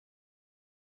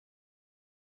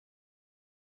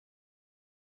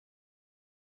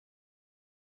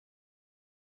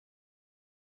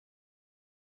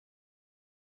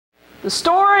The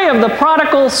story of the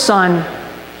prodigal son,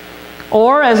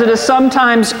 or as it is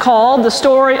sometimes called, the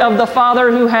story of the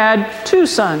father who had two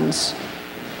sons.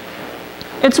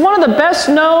 It's one of the best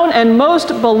known and most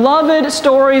beloved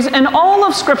stories in all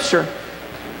of Scripture.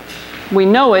 We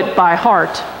know it by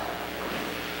heart.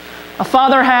 A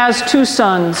father has two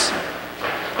sons.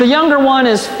 The younger one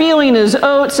is feeling his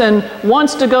oats and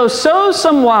wants to go sow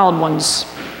some wild ones.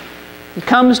 He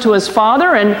comes to his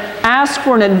father and asks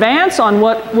for an advance on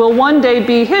what will one day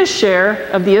be his share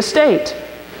of the estate.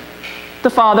 The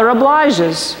father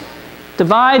obliges,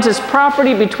 divides his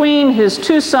property between his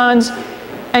two sons,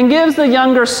 and gives the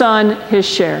younger son his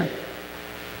share.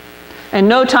 In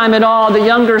no time at all, the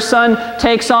younger son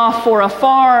takes off for a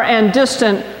far and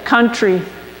distant country.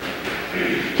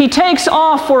 He takes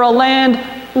off for a land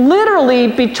literally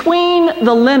between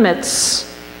the limits,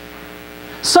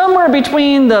 somewhere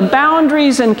between the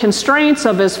boundaries and constraints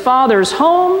of his father's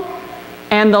home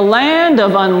and the land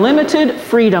of unlimited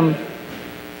freedom.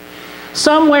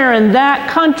 Somewhere in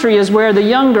that country is where the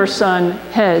younger son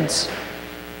heads.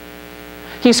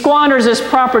 He squanders his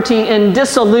property in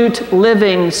dissolute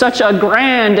living, such a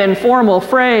grand and formal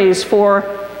phrase,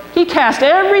 for he cast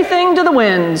everything to the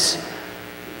winds,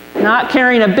 not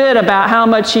caring a bit about how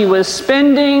much he was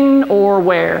spending or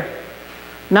where,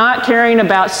 not caring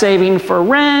about saving for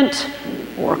rent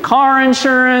or car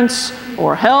insurance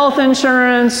or health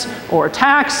insurance or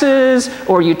taxes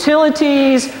or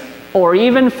utilities or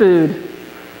even food.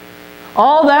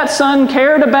 All that son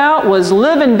cared about was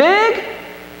living big,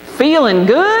 feeling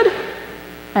good,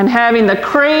 and having the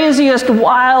craziest,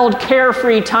 wild,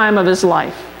 carefree time of his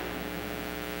life.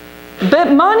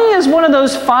 But money is one of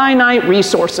those finite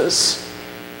resources,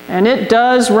 and it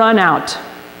does run out.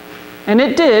 And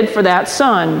it did for that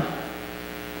son.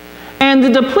 And the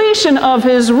depletion of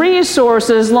his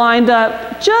resources lined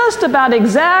up just about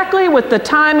exactly with the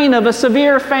timing of a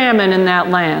severe famine in that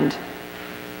land.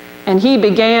 And he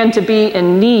began to be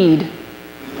in need,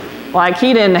 like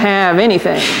he didn't have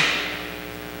anything.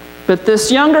 But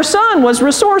this younger son was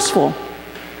resourceful.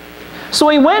 So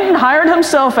he went and hired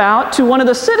himself out to one of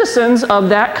the citizens of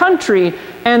that country,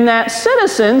 and that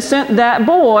citizen sent that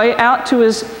boy out to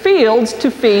his fields to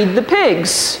feed the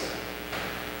pigs.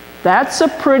 That's a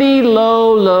pretty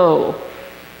low.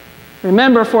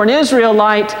 Remember, for an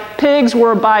Israelite, pigs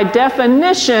were by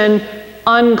definition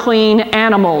unclean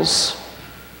animals.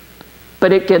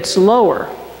 But it gets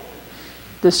lower.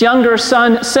 This younger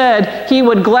son said he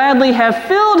would gladly have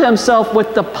filled himself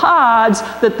with the pods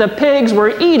that the pigs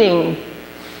were eating,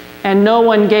 and no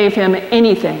one gave him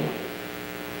anything.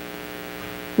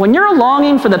 When you're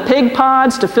longing for the pig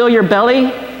pods to fill your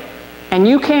belly, and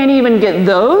you can't even get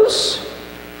those,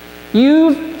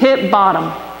 you've hit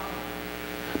bottom.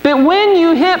 But when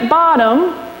you hit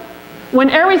bottom, when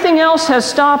everything else has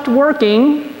stopped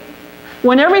working,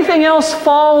 when everything else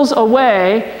falls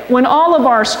away, when all of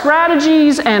our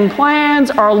strategies and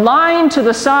plans are lying to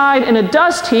the side in a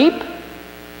dust heap,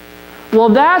 well,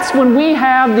 that's when we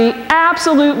have the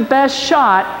absolute best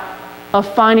shot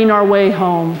of finding our way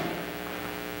home.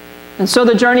 And so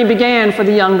the journey began for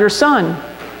the younger son.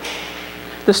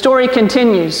 The story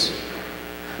continues.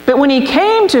 But when he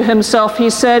came to himself,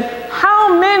 he said,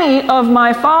 "How many of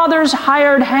my father's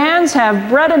hired hands have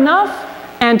bread enough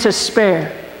and to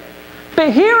spare?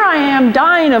 But here I am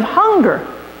dying of hunger.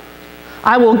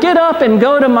 I will get up and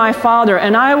go to my father,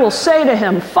 and I will say to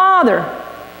him, 'Father,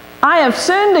 I have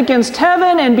sinned against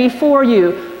heaven and before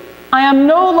you. I am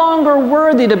no longer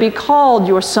worthy to be called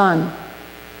your son.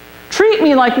 Treat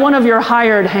me like one of your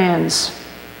hired hands.'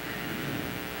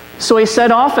 So he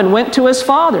set off and went to his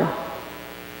father.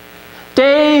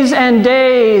 Days and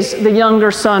days the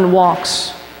younger son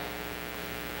walks.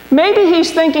 Maybe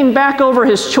he's thinking back over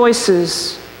his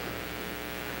choices.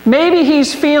 Maybe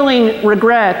he's feeling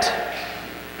regret.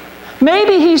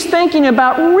 Maybe he's thinking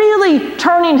about really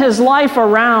turning his life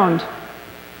around.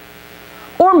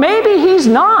 Or maybe he's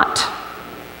not.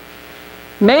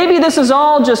 Maybe this is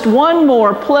all just one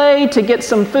more play to get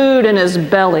some food in his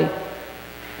belly.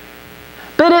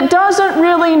 But it doesn't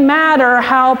really matter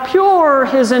how pure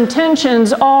his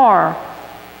intentions are,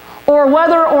 or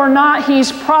whether or not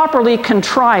he's properly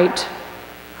contrite,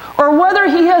 or whether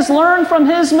he has learned from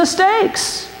his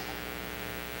mistakes.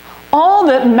 All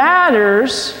that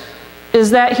matters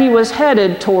is that he was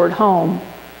headed toward home.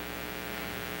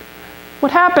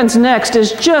 What happens next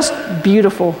is just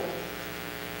beautiful.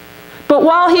 But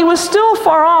while he was still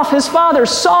far off, his father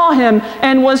saw him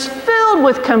and was filled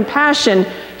with compassion.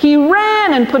 He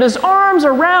ran and put his arms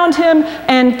around him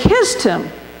and kissed him.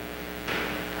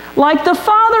 Like the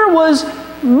father was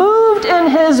moved in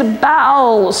his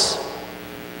bowels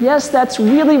Yes, that's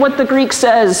really what the Greek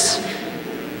says.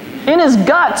 In his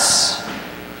guts.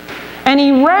 And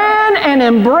he ran and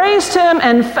embraced him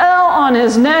and fell on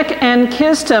his neck and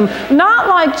kissed him. Not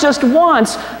like just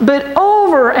once, but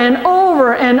over and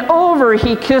over and over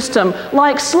he kissed him.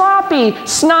 Like sloppy,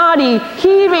 snotty,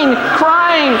 heaving,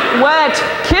 crying, wet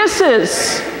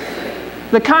kisses.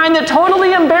 The kind that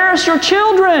totally embarrass your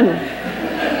children,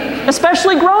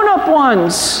 especially grown-up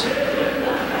ones.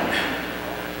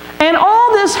 And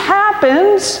all this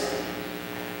happens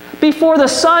before the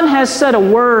son has said a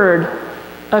word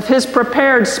of his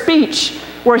prepared speech,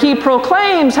 where he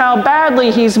proclaims how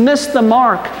badly he's missed the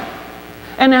mark,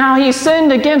 and how he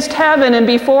sinned against heaven and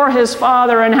before his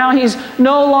father, and how he's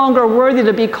no longer worthy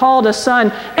to be called a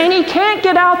son. And he can't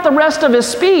get out the rest of his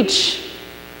speech.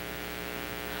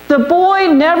 The boy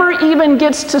never even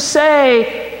gets to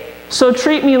say, "So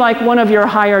treat me like one of your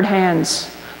hired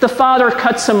hands." The father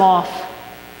cuts him off.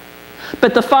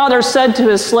 But the father said to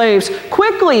his slaves,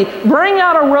 "Quickly, bring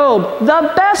out a robe,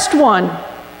 the best one,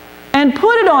 and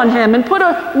put it on him, and put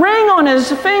a ring on his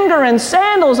finger and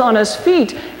sandals on his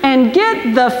feet, and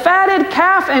get the fatted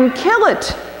calf and kill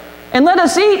it, and let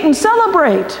us eat and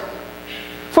celebrate.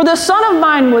 For the son of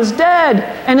mine was dead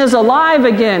and is alive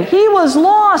again. He was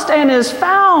lost and is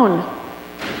found."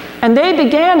 And they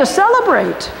began to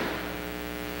celebrate.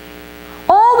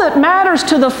 All that matters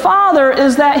to the father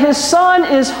is that his son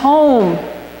is home.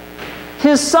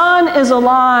 His son is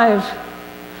alive.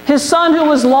 His son who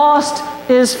was lost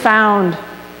is found.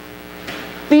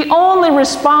 The only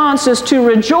response is to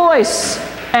rejoice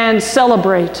and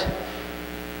celebrate.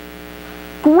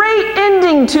 Great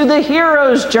ending to the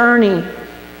hero's journey.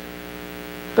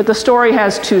 But the story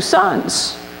has two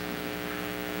sons.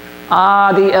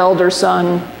 The elder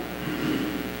son.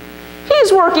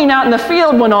 He's working out in the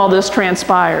field when all this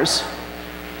transpires.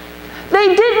 They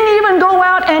didn't even go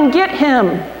out and get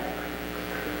him.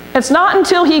 It's not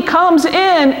until he comes in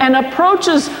and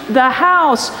approaches the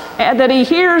house that he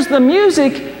hears the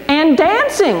music and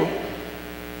dancing.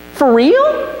 For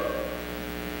real?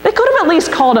 They could have at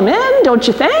least called him in, don't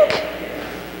you think?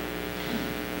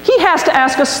 He has to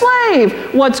ask a slave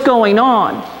what's going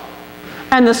on.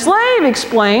 And the slave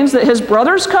explains that his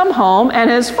brothers come home and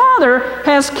his father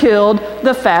has killed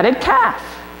the fatted calf.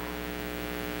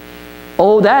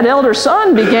 Oh, that elder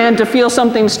son began to feel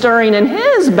something stirring in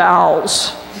his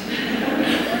bowels.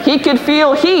 He could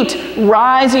feel heat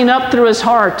rising up through his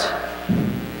heart.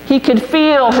 He could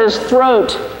feel his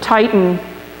throat tighten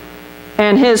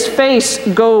and his face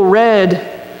go red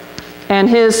and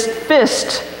his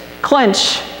fist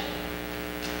clench.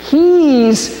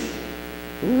 He's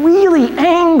really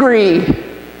angry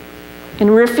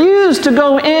and refused to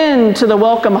go into the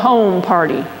welcome home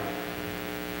party.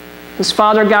 His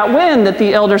father got wind that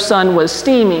the elder son was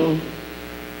steaming,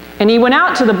 and he went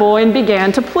out to the boy and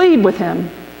began to plead with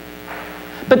him.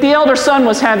 But the elder son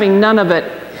was having none of it.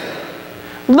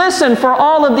 "Listen, for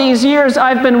all of these years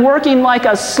I've been working like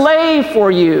a slave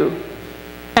for you,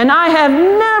 and I have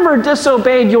never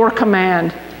disobeyed your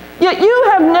command. Yet you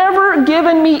have never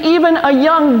given me even a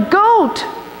young goat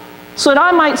so that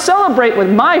I might celebrate with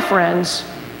my friends.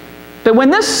 But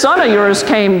when this son of yours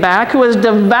came back, who has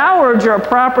devoured your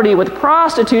property with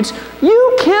prostitutes,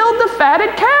 you killed the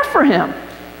fatted calf for him."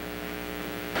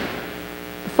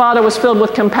 The father was filled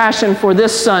with compassion for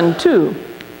this son too.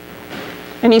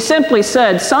 And he simply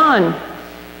said, "Son,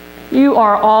 you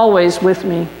are always with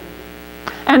me,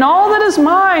 and all that is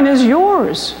mine is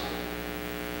yours.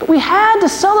 But we had to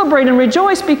celebrate and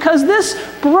rejoice because this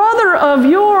brother of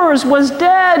yours was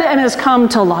dead and has come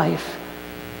to life.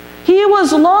 He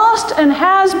was lost and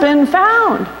has been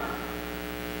found."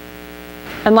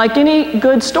 And like any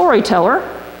good storyteller,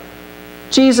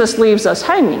 Jesus leaves us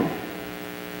hanging.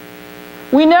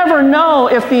 We never know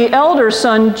if the elder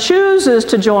son chooses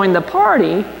to join the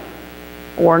party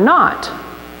or not.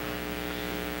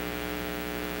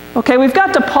 Okay, we've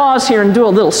got to pause here and do a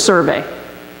little survey.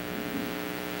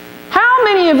 How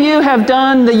many of you have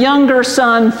done the younger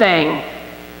son thing?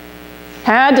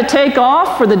 Had to take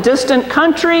off for the distant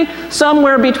country,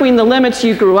 somewhere between the limits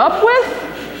you grew up with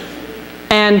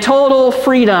and total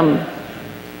freedom?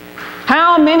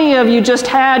 How many of you just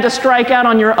had to strike out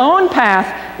on your own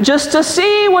path just to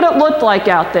see what it looked like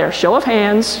out there? Show of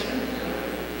hands.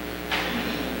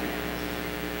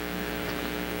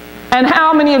 And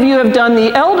how many of you have done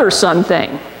the elder son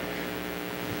thing?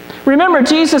 Remember,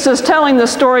 Jesus is telling the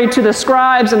story to the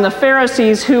scribes and the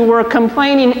Pharisees who were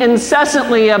complaining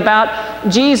incessantly about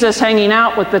Jesus hanging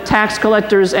out with the tax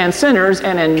collectors and sinners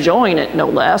and enjoying it, no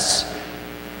less.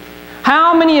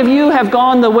 How many of you have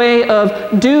gone the way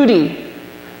of duty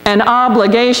and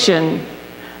obligation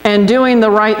and doing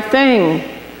the right thing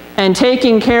and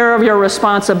taking care of your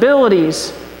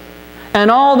responsibilities, and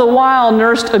all the while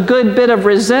nursed a good bit of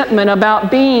resentment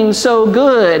about being so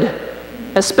good,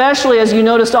 especially as you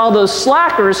noticed all those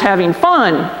slackers having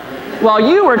fun while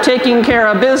you were taking care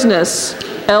of business,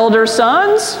 elder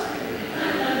sons?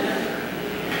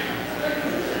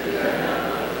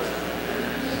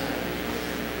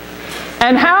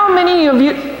 And how many of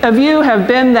you have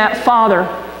been that father,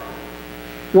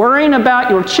 worrying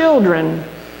about your children,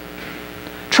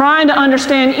 trying to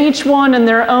understand each one in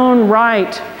their own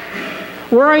right,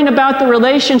 worrying about the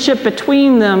relationship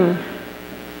between them?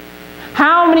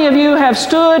 How many of you have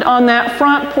stood on that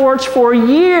front porch for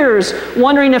years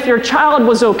wondering if your child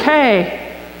was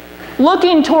okay,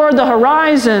 looking toward the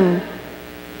horizon,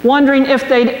 wondering if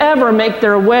they'd ever make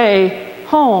their way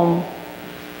home?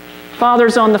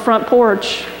 Fathers on the front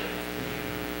porch.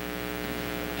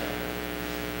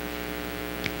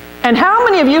 And how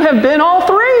many of you have been all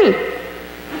three?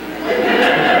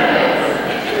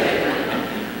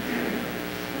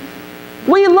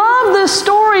 We love this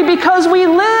story because we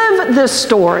live this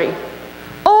story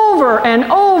over and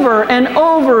over and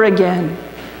over again.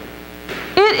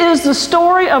 It is the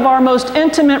story of our most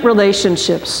intimate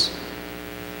relationships,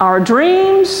 our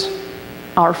dreams,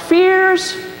 our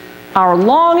fears, our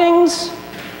longings,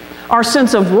 our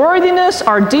sense of worthiness,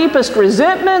 our deepest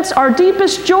resentments, our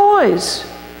deepest joys.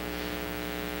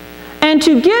 And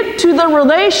to get to the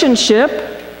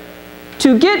relationship,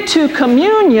 to get to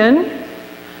communion,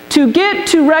 to get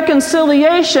to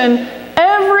reconciliation,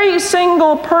 every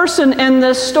single person in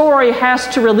this story has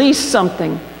to release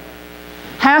something,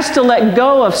 has to let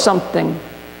go of something,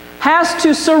 has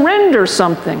to surrender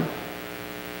something.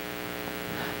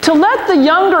 To let the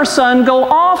younger son go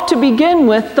off to begin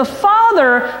with, the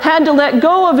father had to let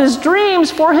go of his dreams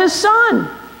for his son.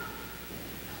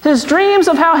 His dreams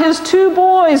of how his two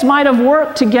boys might have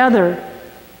worked together.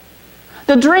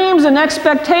 The dreams and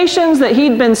expectations that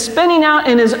he'd been spinning out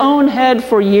in his own head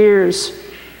for years.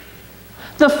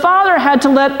 The father had to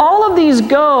let all of these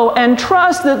go and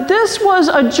trust that this was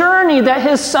a journey that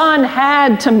his son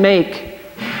had to make.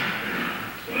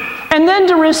 And then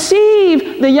to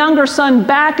receive the younger son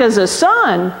back as a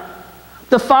son,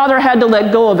 the father had to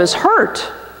let go of his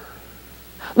hurt,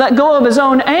 let go of his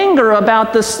own anger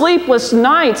about the sleepless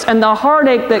nights and the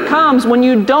heartache that comes when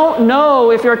you don't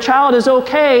know if your child is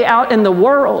okay out in the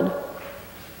world.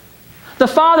 The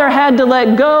father had to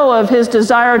let go of his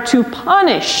desire to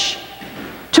punish,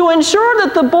 to ensure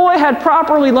that the boy had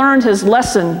properly learned his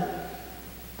lesson,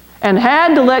 and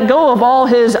had to let go of all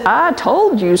his "I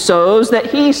told you so's"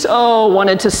 that he so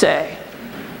wanted to say.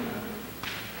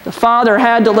 The father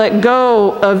had to let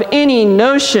go of any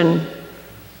notion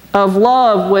of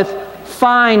love with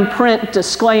fine print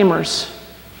disclaimers.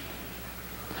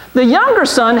 The younger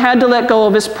son had to let go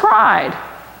of his pride.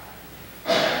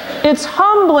 It's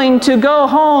humbling to go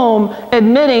home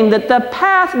admitting that the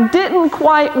path didn't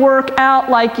quite work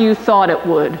out like you thought it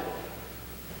would.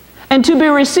 And to be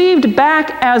received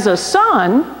back as a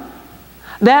son,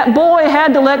 that boy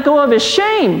had to let go of his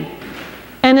shame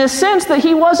and his sense that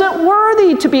he wasn't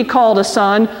worthy to be called a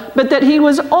son, but that he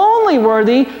was only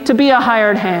worthy to be a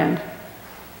hired hand.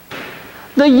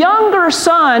 The younger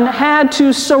son had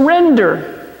to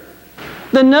surrender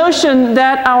the notion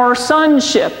that our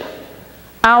sonship,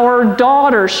 our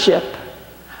daughtership,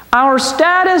 our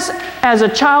status as a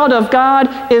child of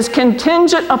God is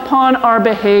contingent upon our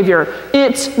behavior.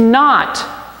 It's not.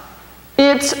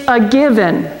 It's a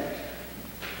given.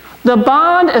 The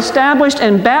bond established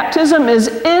in baptism is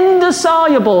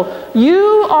indissoluble.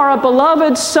 You are a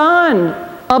beloved son,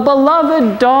 a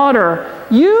beloved daughter.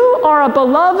 You are a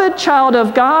beloved child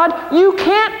of God. You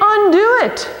can't undo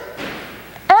it,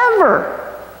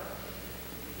 ever.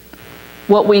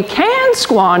 What we can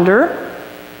squander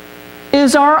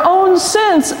is our own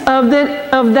sense of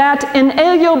that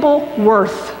inalienable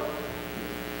worth,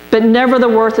 but never the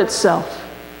worth itself.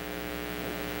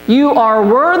 You are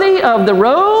worthy of the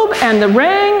robe and the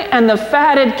ring and the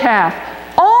fatted calf,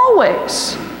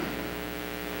 always.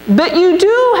 But you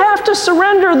do have to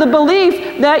surrender the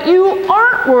belief that you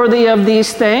aren't worthy of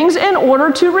these things in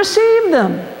order to receive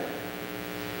them.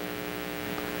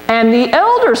 And the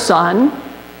elder son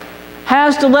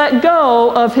has to let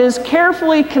go of his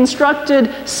carefully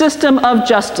constructed system of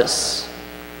justice,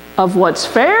 of what's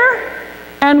fair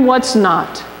and what's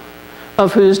not,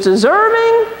 of who's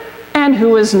deserving and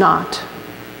who is not.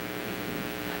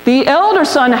 The elder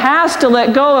son has to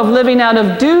let go of living out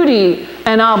of duty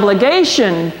and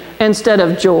obligation instead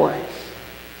of joy.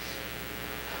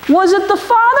 Was it the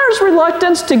father's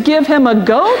reluctance to give him a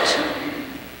goat?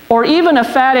 or even a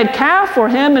fatted calf for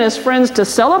him and his friends to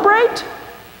celebrate?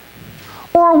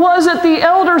 Or was it the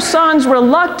elder son's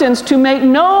reluctance to make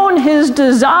known his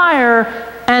desire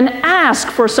and ask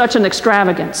for such an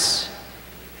extravagance?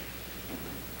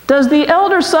 Does the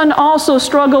elder son also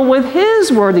struggle with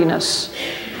his worthiness,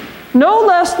 no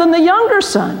less than the younger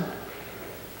son?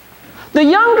 The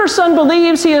younger son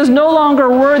believes he is no longer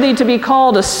worthy to be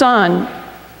called a son,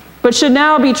 but should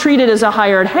now be treated as a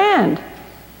hired hand.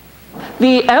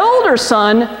 The elder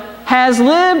son has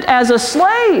lived as a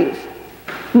slave,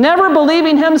 never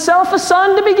believing himself a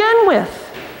son to begin with.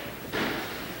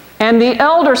 And the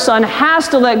elder son has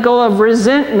to let go of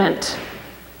resentment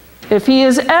if he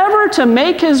is ever to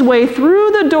make his way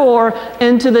through the door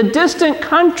into the distant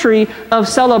country of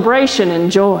celebration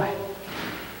and joy.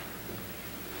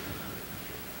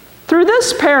 Through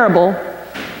this parable,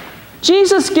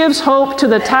 Jesus gives hope to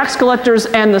the tax collectors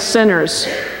and the sinners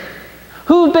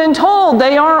who've been told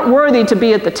they aren't worthy to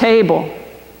be at the table.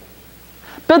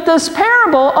 But this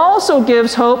parable also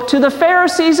gives hope to the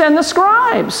Pharisees and the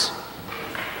scribes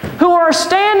who are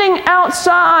standing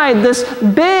outside this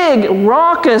big,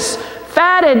 raucous,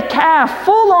 fatted calf,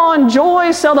 full-on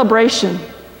joy celebration.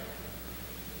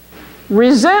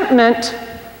 Resentment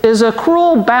is a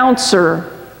cruel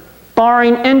bouncer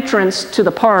barring entrance to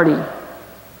the party.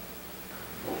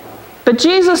 But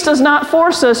Jesus does not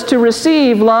force us to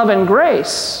receive love and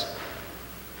grace.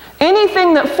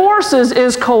 Anything that forces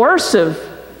is coercive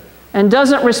and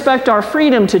doesn't respect our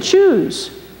freedom to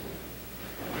choose.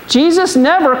 Jesus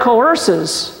never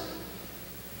coerces,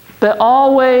 but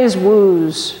always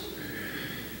woos.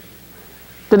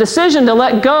 The decision to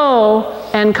let go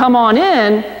and come on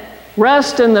in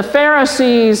rests in the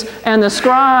Pharisees and the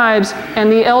scribes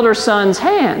and the elder son's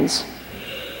hands,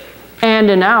 and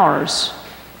in ours.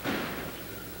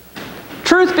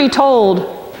 Truth be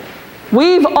told,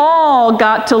 we've all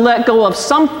got to let go of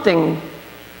something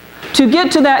to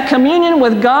get to that communion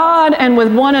with God and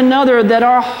with one another that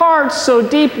our hearts so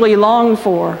deeply long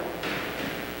for.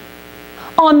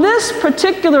 On this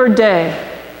particular day,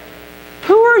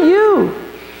 who are you?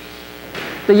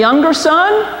 The younger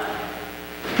son?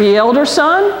 The elder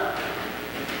son?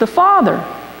 The father?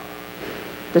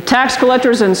 The tax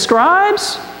collectors and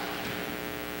scribes?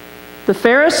 The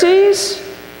Pharisees?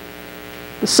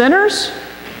 The sinners?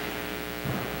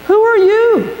 Who are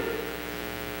you?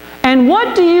 And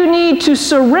what do you need to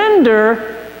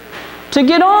surrender to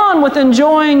get on with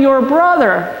enjoying your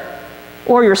brother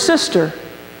or your sister,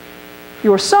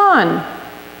 your son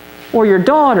or your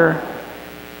daughter,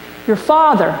 your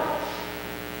father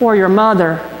or your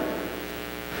mother?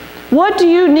 What do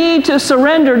you need to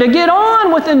surrender to get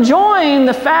on with enjoying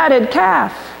the fatted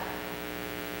calf?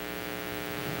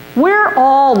 We're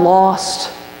all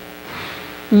lost,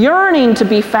 yearning to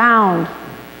be found.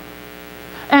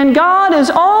 And God is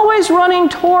always running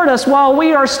toward us while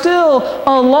we are still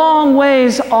a long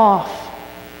ways off.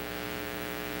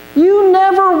 You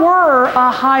never were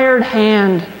a hired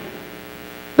hand,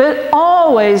 but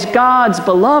always God's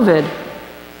beloved.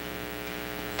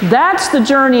 That's the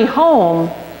journey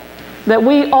home that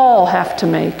we all have to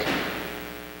make.